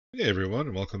Hey everyone,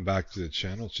 and welcome back to the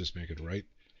channel. Let's just make it right.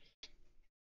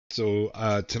 So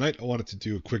tonight I wanted to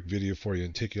do a quick video for you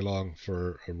and take you along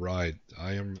for a ride.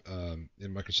 I am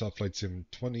in Microsoft Flight Sim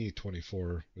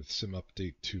 2024 with Sim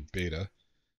Update 2 Beta.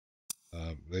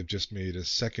 They've just made a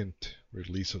second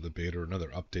release of the beta, or another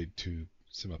update to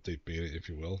Sim Update Beta, if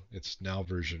you will. It's now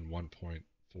version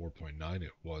 1.4.9.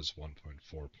 It was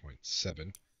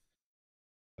 1.4.7.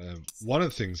 One of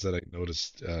the things that I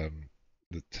noticed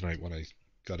tonight when I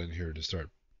got in here to start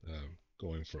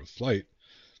going for a flight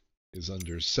is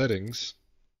under settings,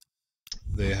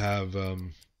 they have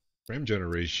frame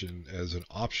generation as an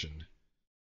option.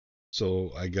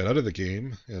 So I got out of the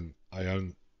game and I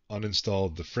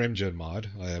uninstalled the frame gen mod.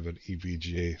 I have an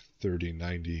NVIDIA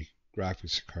 3090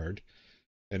 graphics card.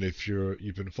 And if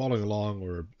you've been following along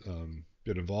or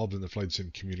been involved in the flight sim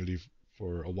community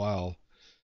for a while,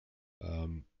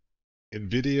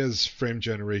 NVIDIA's frame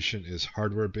generation is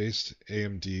hardware based,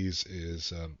 AMD's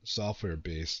is software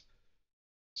based.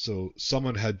 So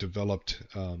someone had developed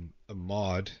a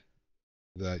mod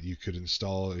that you could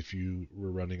install if you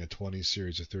were running a 20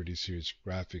 series or 30 series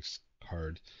graphics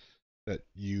card that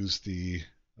used the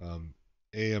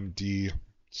AMD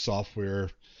software,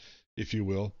 if you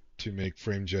will, to make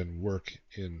FrameGen work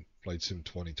in Flight Sim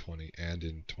 2020 and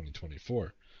in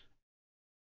 2024.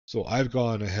 So I've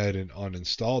gone ahead and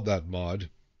uninstalled that mod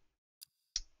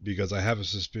because I have a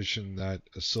suspicion that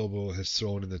Asobo has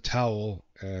thrown in the towel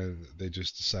and they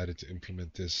just decided to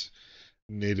implement this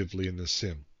natively in the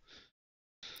sim.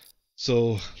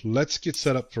 So let's get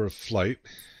set up for a flight.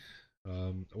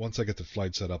 Once I get the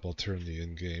flight set up, I'll turn the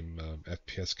in-game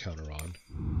FPS counter on.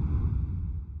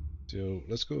 So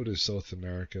let's go to South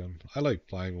America. I like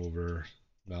flying over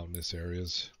mountainous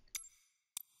areas.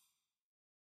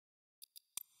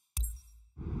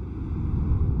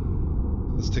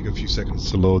 Let's take a few seconds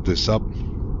to load this up.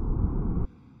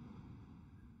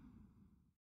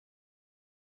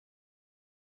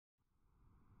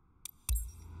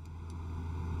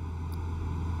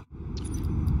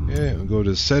 Okay, we'll go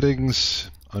to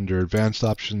settings. Under advanced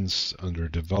options, under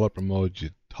developer mode, you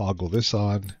toggle this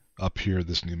on. Up here,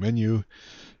 this new menu,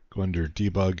 go under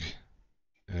debug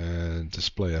and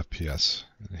display FPS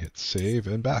and hit save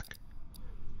and back.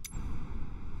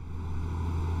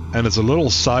 And as a little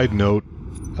side note,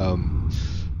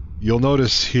 you'll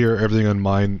notice here everything on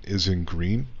mine is in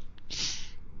green,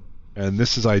 and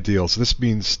this is ideal. So this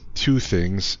means two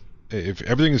things. If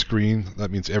everything is green, that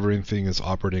means everything is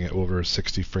operating at over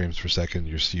 60 frames per second,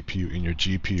 your CPU and your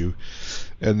GPU.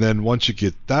 And then once you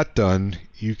get that done,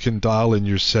 you can dial in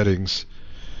your settings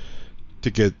to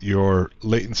get your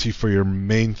latency for your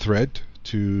main thread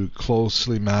to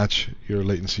closely match your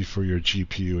latency for your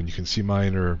GPU. And you can see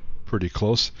mine are pretty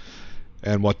close.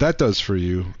 And what that does for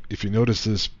you, if you notice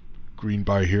this green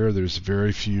bar here, there's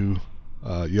very few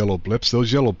yellow blips.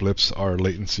 Those yellow blips are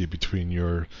latency between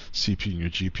your CPU and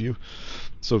your GPU.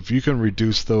 So if you can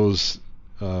reduce those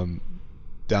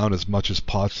down as much as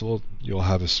possible, you'll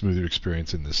have a smoother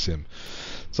experience in this sim.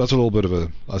 So that's a little bit of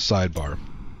a sidebar.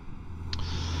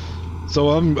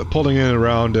 So I'm pulling in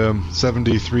around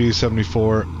 73,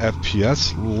 74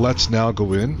 FPS. Let's now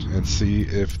go in and see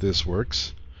if this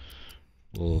works.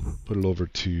 We'll put it over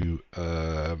to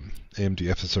AMD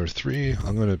FSR 3.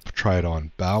 I'm going to try it on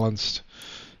balanced.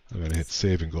 I'm going to hit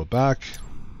save and go back.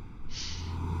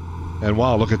 And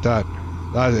wow, look at that.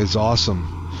 That is awesome.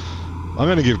 I'm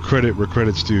going to give credit where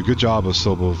credit's due. Good job,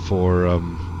 Asobo, for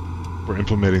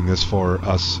implementing this for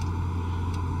us.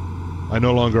 I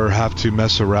no longer have to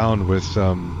mess around with...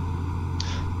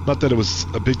 not that it was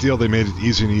a big deal. They made it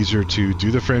easier and easier to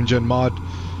do the FrameGen mod.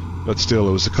 But still,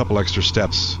 it was a couple extra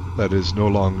steps that is no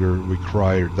longer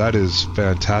required. That is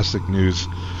fantastic news.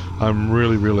 I'm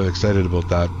really, really excited about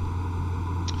that.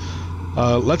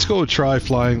 Let's go try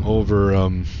flying over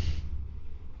a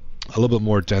little bit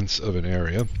more dense of an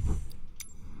area.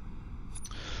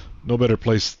 No better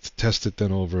place to test it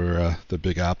than over the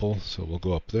Big Apple, so we'll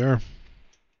go up there.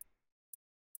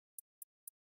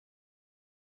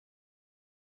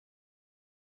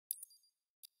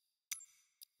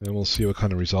 And we'll see what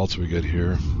kind of results we get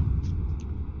here.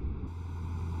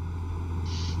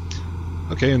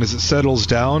 Okay, and as it settles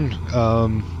down,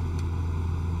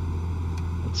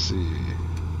 let's see.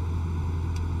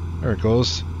 There it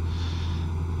goes.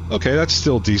 Okay, that's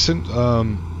still decent.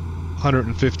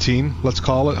 115, let's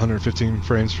call it, 115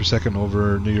 frames per second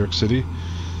over New York City.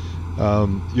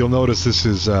 You'll notice this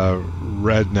is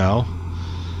red now.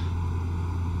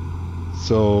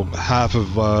 So half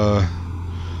of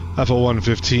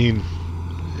 115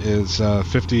 is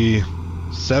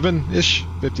 57-ish,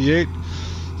 58.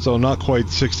 So not quite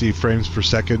 60 frames per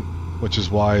second. which is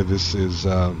why this is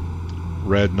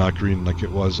red, not green, like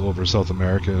it was over South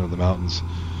America and the mountains.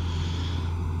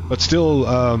 But still,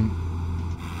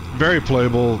 very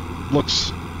playable.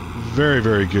 Looks very,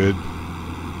 very good.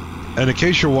 And in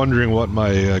case you're wondering what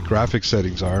my graphics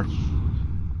settings are,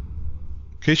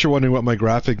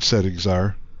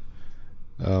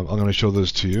 I'm going to show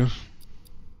those to you.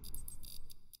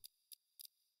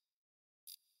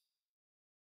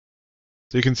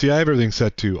 So you can see I have everything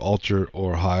set to ultra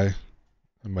or high,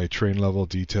 and my train level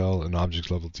detail and object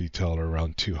level detail are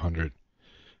around 200.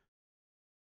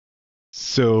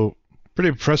 So pretty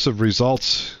impressive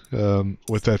results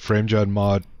with that FrameJet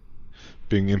mod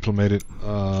being implemented.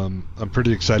 I'm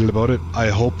pretty excited about it. I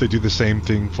hope they do the same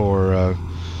thing for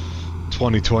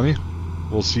 2020.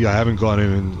 We'll see. I haven't gone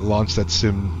in and launched that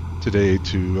sim today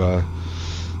to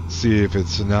see if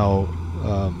it's now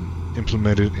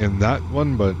implemented in that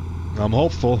one, but I'm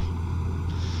hopeful.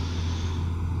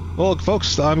 Well,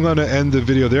 folks, I'm going to end the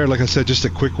video there. Like I said, just a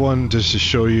quick one just to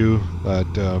show you that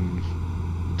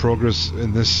progress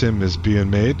in this sim is being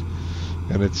made,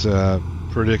 and it's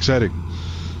pretty exciting.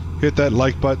 Hit that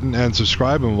like button and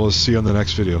subscribe, and we'll see you on the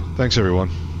next video. Thanks,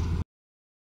 everyone.